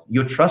decentralized.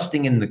 You're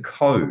trusting in the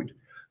code.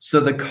 So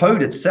the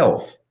code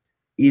itself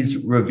is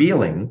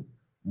revealing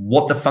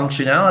what the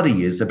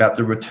functionality is about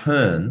the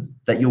return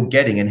that you're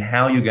getting and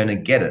how you're going to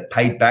get it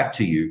paid back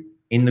to you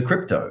in the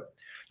crypto.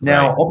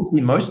 Now,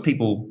 obviously, most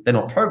people, they're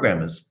not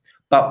programmers,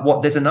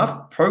 but there's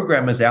enough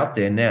programmers out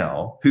there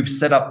now who've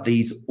set up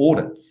these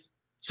audits.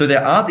 So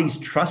there are these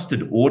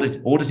trusted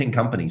auditing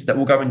companies that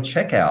will go and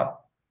check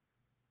out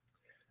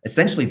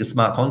essentially the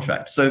smart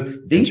contract. So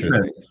these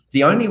terms,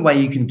 the only way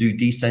you can do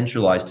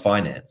decentralized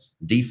finance,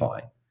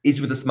 DeFi, is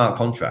with a smart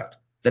contract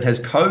that has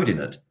code in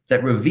it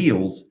that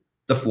reveals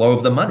the flow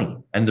of the money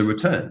and the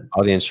return.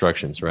 All the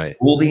instructions, right?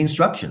 All the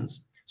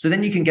instructions. So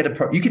then you can get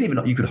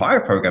you could hire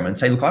a programmer and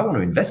say, look, I want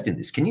to invest in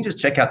this. Can you just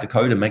check out the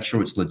code and make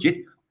sure it's legit?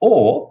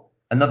 Or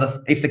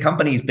if the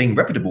company is being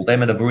reputable, they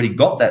might have already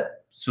got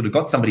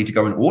somebody to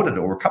go and audit it,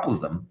 or a couple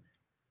of them.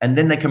 And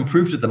then they can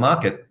prove to the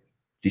market,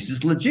 this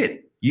is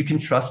legit. You can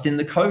trust in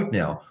the code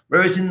now.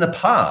 Whereas in the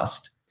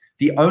past,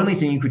 the only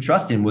thing you could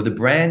trust in were the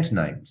brand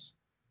names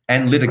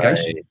and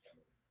litigation. Right.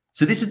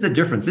 So this is the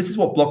difference. This is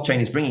what blockchain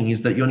is bringing,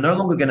 is that you're no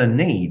longer going to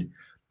need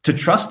to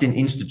trust in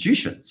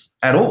institutions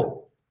at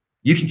all.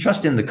 You can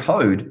trust in the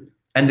code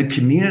and the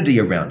community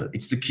around it.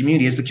 It's the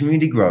community. As the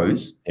community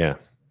grows,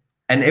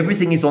 and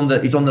everything is on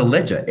the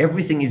ledger.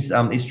 Everything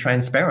is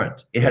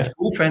transparent. It has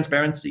full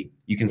transparency.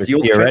 You can see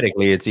all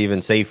theoretically, it's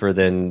even safer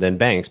than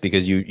banks,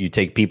 because you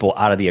take people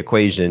out of the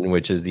equation,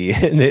 which is the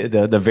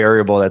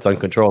variable that's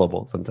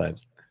uncontrollable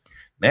sometimes.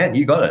 Man,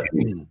 you got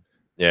it.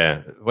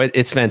 Yeah,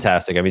 it's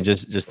fantastic. I mean,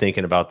 just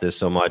thinking about this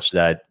so much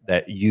that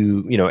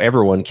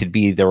everyone could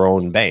be their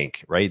own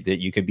bank, right?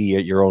 That you could be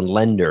your own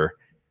lender.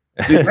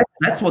 Dude,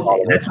 that's what's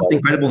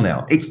incredible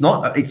now. This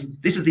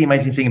is the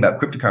amazing thing about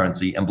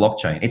cryptocurrency and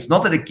blockchain. It's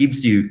not that it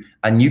gives you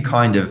a new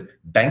kind of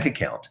bank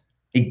account.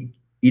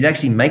 It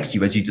actually makes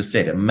you, as you just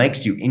said, it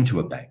makes you into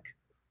a bank.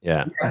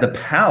 Yeah. You have the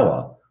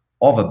power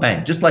of a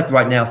bank. Just like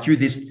right now, through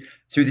this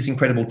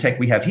incredible tech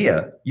we have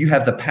here, you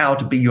have the power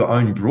to be your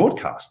own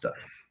broadcaster.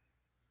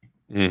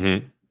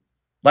 Mm-hmm.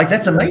 Like,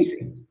 that's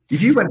amazing.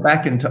 If you went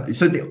back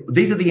these are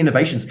the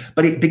innovations,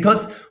 but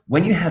because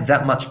when you have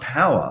that much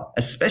power,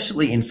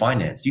 especially in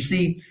finance, you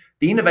see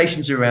the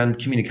innovations around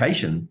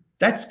communication,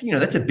 that's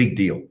a big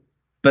deal.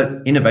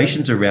 But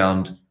innovations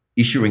around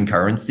issuing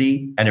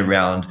currency and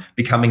around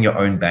becoming your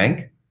own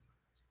bank,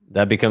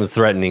 that becomes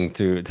threatening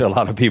to a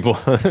lot of people.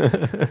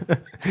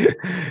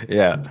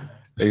 Yeah,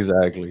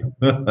 exactly.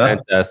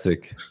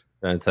 Fantastic.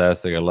 I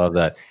love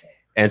that.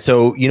 And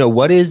so,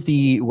 what is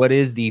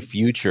the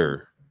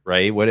future?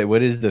 Right?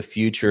 What is the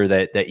future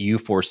that you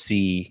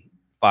foresee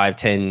 5,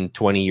 10,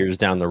 20 years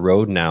down the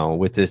road now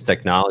with this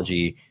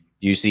technology?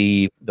 Do you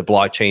see the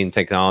blockchain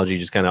technology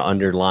just kind of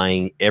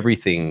underlying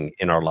everything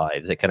in our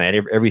lives, that kind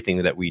of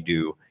everything that we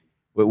do?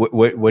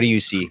 What do you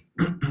see?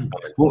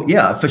 Well,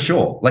 yeah, for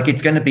sure. Like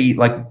it's going to be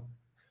like,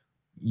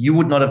 you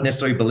would not have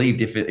necessarily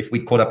believed if we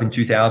caught up in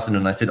 2000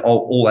 and I said, oh,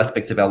 all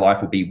aspects of our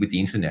life will be with the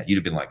internet. You'd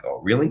have been like, oh,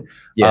 really?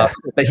 Yeah.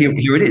 But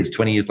here it is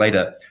 20 years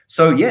later.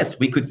 So yes,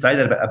 we could say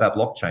that about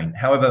blockchain.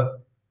 However,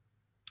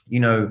 you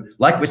know,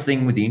 like we're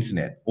seeing with the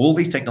internet, all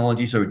these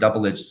technologies are a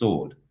double-edged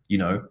sword. You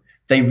know,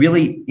 they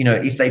really, you know,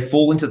 if they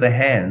fall into the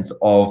hands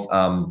of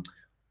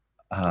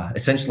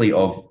essentially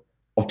of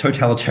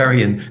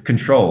totalitarian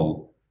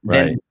control,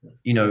 then,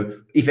 you know,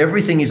 if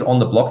everything is on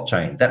the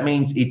blockchain, that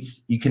means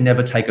you can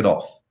never take it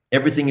off.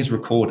 Everything is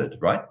recorded,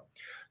 right?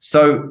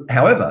 So,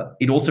 however,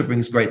 it also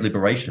brings great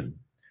liberation.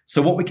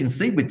 So what we can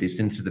see with this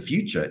into the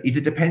future is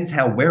it depends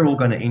how we're all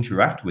going to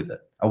interact with it.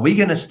 Are we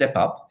going to step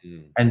up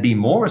and be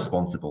more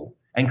responsible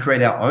and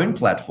create our own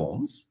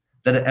platforms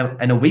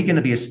and are we going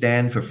to be a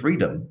stand for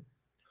freedom?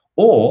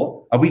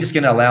 Or are we just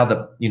going to allow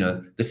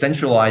the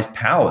centralized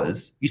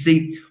powers? You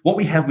see, what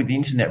we have with the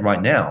internet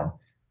right now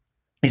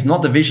is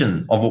not the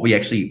vision of what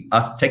us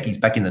techies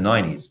back in the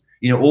 90s.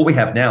 You know, all we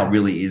have now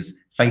really is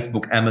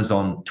Facebook,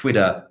 Amazon,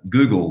 Twitter,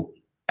 Google,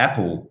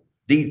 Apple.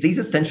 These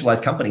are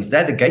centralized companies.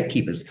 They're the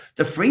gatekeepers.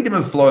 The freedom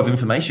of flow of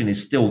information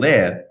is still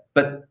there,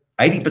 but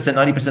 80%,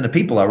 90% of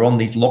people are on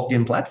these locked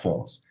in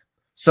platforms.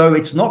 So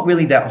it's not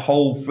really that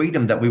whole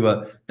freedom that we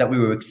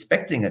were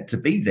expecting it to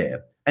be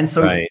there. And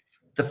so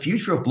the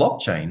future of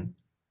blockchain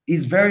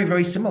is very,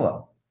 very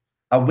similar.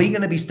 Are we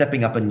going to be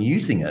stepping up and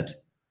using it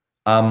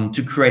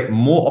to create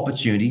more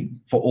opportunity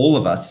for all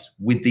of us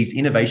with these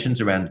innovations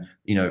around,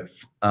 you know,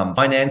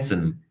 finance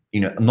and,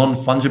 you know,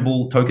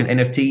 non-fungible token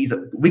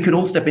NFTs? We could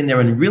all step in there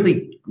and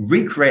really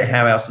recreate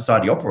how our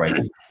society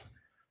operates.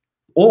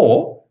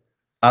 Or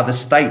are the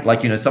state,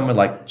 like, you know, somewhere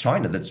like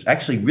China that's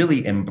actually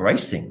really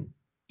embracing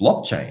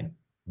blockchain,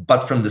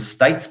 but from the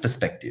state's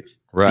perspective,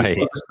 right?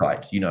 The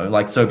oversight, you know,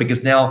 like, so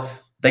because now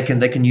they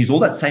can use all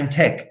that same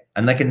tech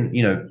and they can,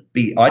 you know,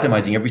 be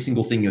itemizing every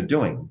single thing you're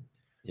doing.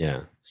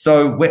 Yeah.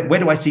 So where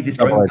do I see this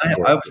going?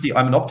 Obviously,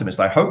 I'm an optimist.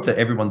 I hope that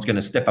everyone's going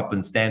to step up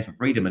and stand for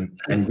freedom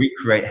and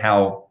recreate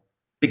how,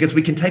 because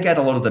we can take out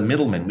a lot of the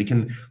middlemen. We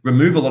can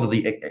remove a lot of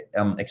the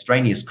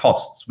extraneous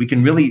costs. We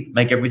can really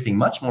make everything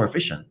much more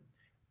efficient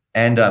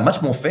and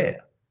much more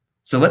fair.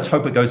 So let's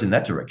hope it goes in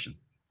that direction.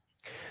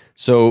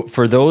 So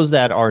for those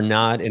that are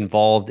not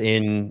involved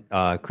in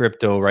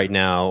crypto right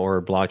now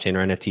or blockchain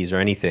or NFTs or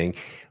anything,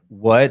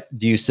 what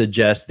do you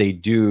suggest they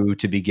do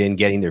to begin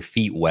getting their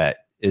feet wet?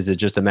 Is it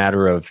just a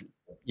matter of,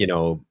 you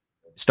know,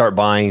 start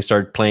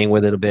playing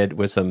with it a bit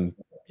with some,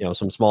 you know,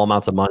 some small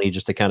amounts of money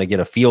just to kind of get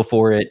a feel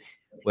for it?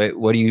 What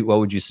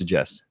would you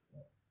suggest?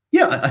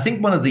 Yeah, I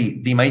think one of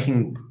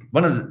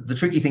the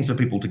tricky things for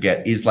people to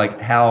get is like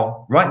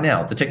how right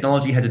now the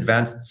technology has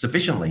advanced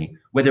sufficiently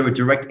where there are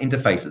direct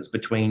interfaces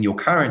between your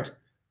current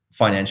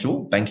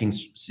financial banking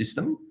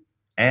system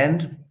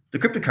and the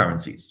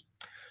cryptocurrencies.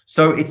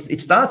 So it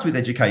starts with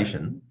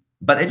education,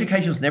 but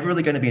education is never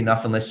really going to be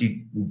enough unless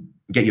you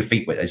get your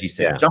feet wet, as you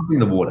said, jump in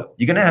the water.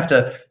 You're going to have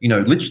to, you know,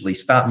 literally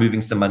start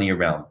moving some money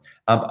around.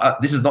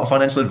 This is not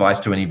financial advice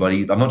to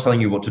anybody. I'm not telling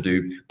you what to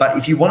do, but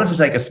if you wanted to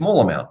take a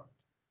small amount,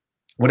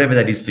 whatever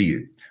that is for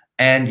you,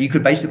 and you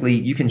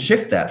can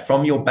shift that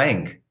from your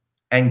bank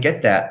and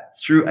get that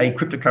through a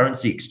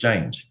cryptocurrency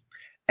exchange.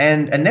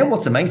 And then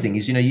what's amazing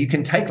is, you know, you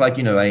can take like,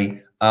 you know,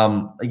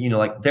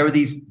 like there are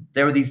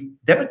these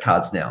debit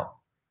cards now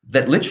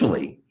that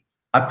literally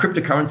are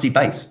cryptocurrency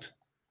based,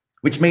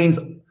 which means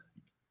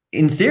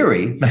in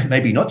theory,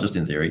 maybe not just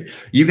in theory,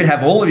 you could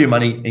have all of your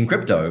money in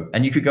crypto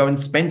and you could go and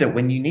spend it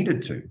when you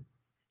needed to.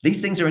 These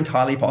things are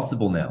entirely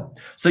possible now.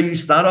 So you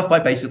start off by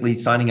basically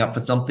signing up for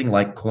something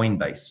like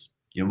Coinbase,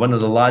 you know, one of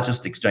the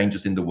largest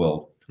exchanges in the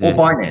world, or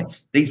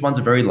Binance. These ones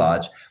are very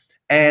large.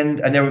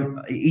 And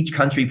each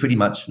country pretty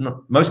much,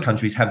 most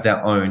countries have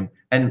their own,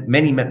 and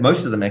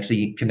most of them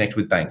actually connect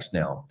with banks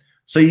now.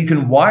 So you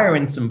can wire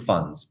in some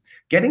funds.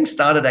 Getting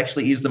started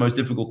actually is the most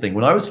difficult thing.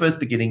 When I was first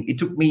beginning, it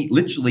took me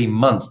literally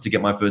months to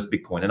get my first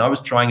Bitcoin, and I was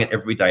trying it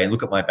every day, and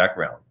look at my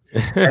background.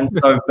 And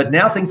so, but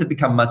now things have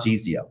become much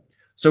easier.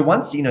 So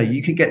once, you know,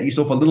 you can get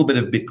yourself a little bit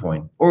of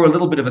Bitcoin or a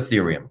little bit of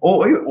Ethereum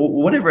or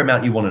whatever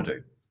amount you want to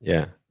do.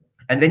 Yeah.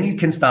 And then you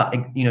can start,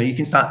 you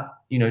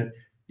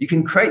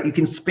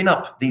can spin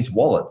up these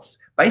wallets.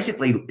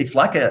 Basically, it's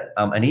like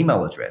an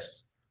email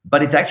address,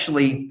 but it's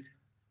actually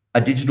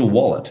a digital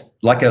wallet,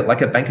 like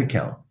a bank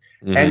account.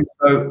 And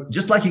so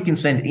just like you can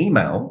send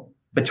email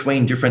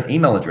between different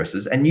email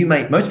addresses, and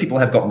most people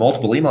have got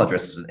multiple email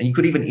addresses, and you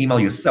could even email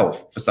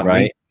yourself for some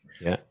reason.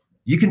 Yeah.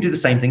 You can do the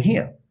same thing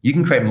here. You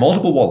can create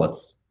multiple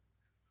wallets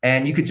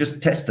and you could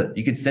just test it.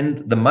 You could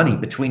send the money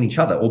between each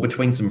other or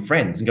between some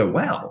friends and go,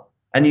 wow.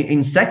 And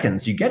in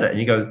seconds you get it and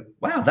you go,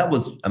 wow, that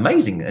was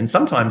amazing. And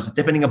sometimes,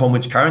 depending upon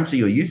which currency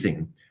you're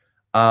using,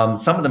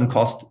 some of them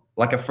cost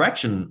like a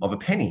fraction of a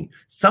penny.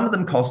 Some of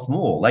them cost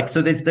more. Like,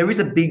 so there is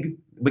a big,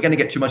 we're going to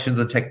get too much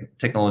into the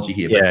technology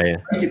here.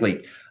 But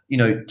basically, you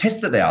know,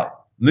 test it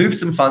out, move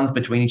some funds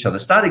between each other,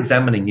 start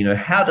examining, you know,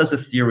 how does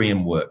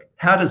Ethereum work?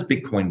 How does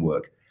Bitcoin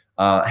work?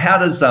 How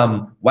does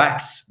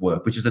Wax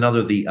work, which is another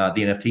of the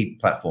NFT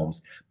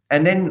platforms?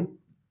 And then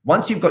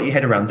once you've got your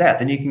head around that,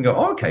 then you can go,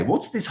 oh, okay,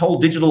 what's this whole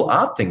digital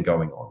art thing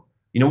going on?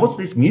 You know, what's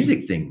this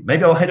music thing?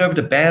 Maybe I'll head over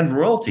to Band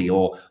Royalty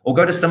or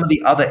go to some of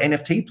the other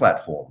NFT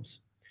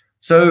platforms.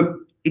 So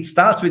it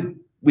starts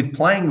with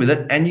playing with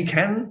it, and you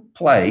can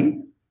play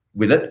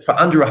with it for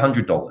under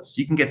 $100.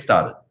 You can get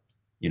started,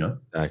 you know.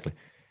 Exactly.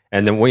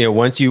 And then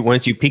once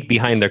you peek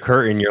behind the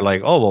curtain, you're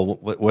like, oh,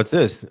 well, what's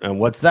this and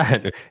what's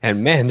that?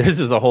 And man, this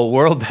is a whole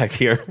world back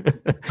here.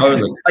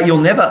 Totally. But you'll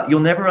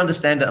never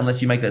understand it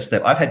unless you make that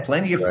step. I've had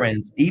plenty of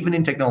friends, even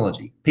in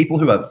technology, people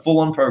who are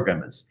full-on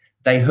programmers.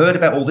 They heard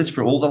about all this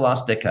for all the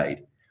last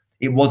decade.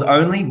 It was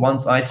only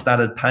once I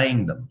started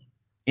paying them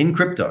in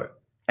crypto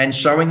and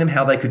showing them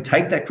how they could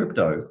take that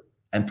crypto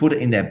and put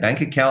it in their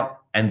bank account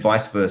and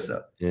vice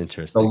versa.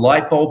 Interesting. The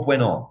light bulb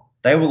went on.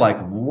 They were like,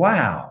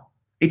 wow,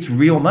 it's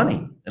real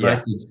money. And I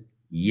said,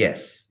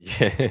 yes.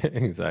 Yeah,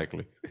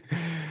 exactly.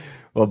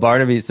 Well,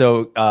 Barnaby,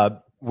 so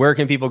where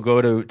can people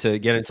go to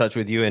get in touch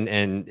with you?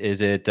 And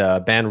is it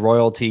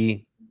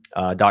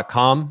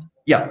bandroyalty.com?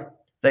 Yeah.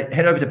 They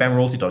head over to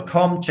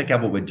bandroyalty.com, check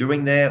out what we're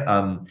doing there.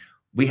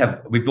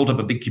 We've built up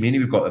a big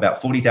community. We've got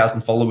about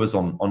 40,000 followers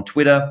on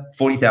Twitter,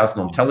 40,000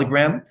 on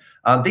Telegram.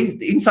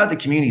 Inside the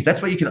communities,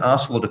 that's where you can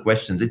ask a lot of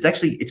questions.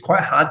 It's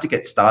quite hard to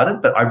get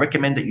started, but I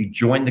recommend that you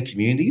join the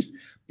communities.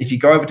 If you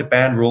go over to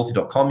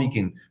bandroyalty.com, you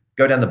can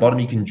go down the bottom,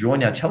 you can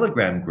join our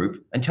Telegram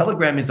group. And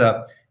Telegram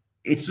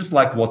it's just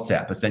like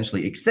WhatsApp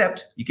essentially,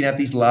 except you can have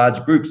these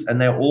large groups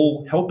and they're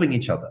all helping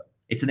each other.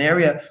 It's an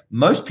area,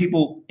 most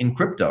people in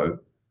crypto,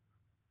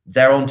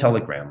 they're on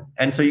Telegram.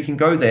 And so you can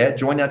go there,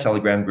 join our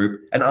Telegram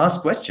group and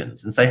ask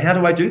questions and say, how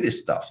do I do this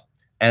stuff?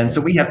 And so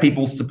we have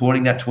people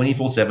supporting that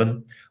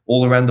 24/7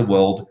 all around the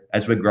world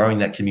as we're growing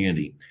that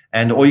community.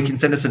 Or you can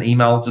send us an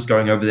email just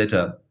going over there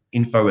to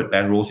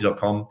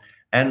info@bandroyalty.com.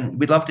 And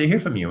we'd love to hear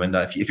from you. And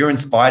if you're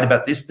inspired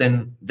about this,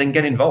 then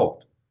get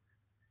involved.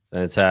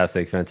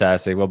 Fantastic.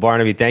 Fantastic. Well,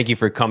 Barnaby, thank you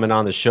for coming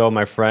on the show,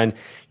 my friend.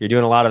 You're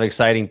doing a lot of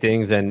exciting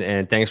things,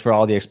 and thanks for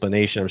all the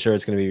explanation. I'm sure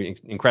it's going to be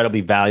incredibly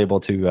valuable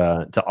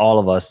to all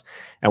of us.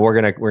 And we're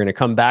gonna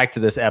come back to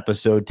this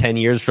episode 10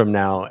 years from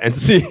now and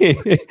see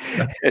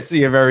if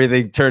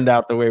everything turned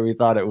out the way we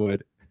thought it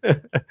would.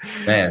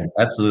 Man,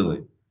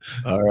 absolutely.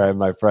 All right,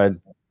 my friend.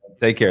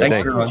 Take care. Thanks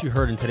for what you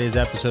heard in today's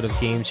episode of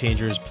Game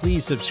Changers.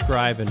 Please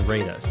subscribe and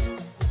rate us.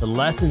 The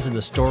lessons and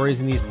the stories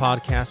in these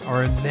podcasts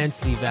are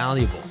immensely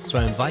valuable, so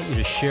I invite you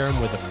to share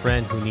them with a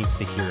friend who needs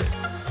to hear it.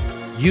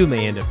 You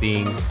may end up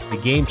being the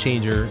game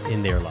changer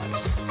in their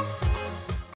lives.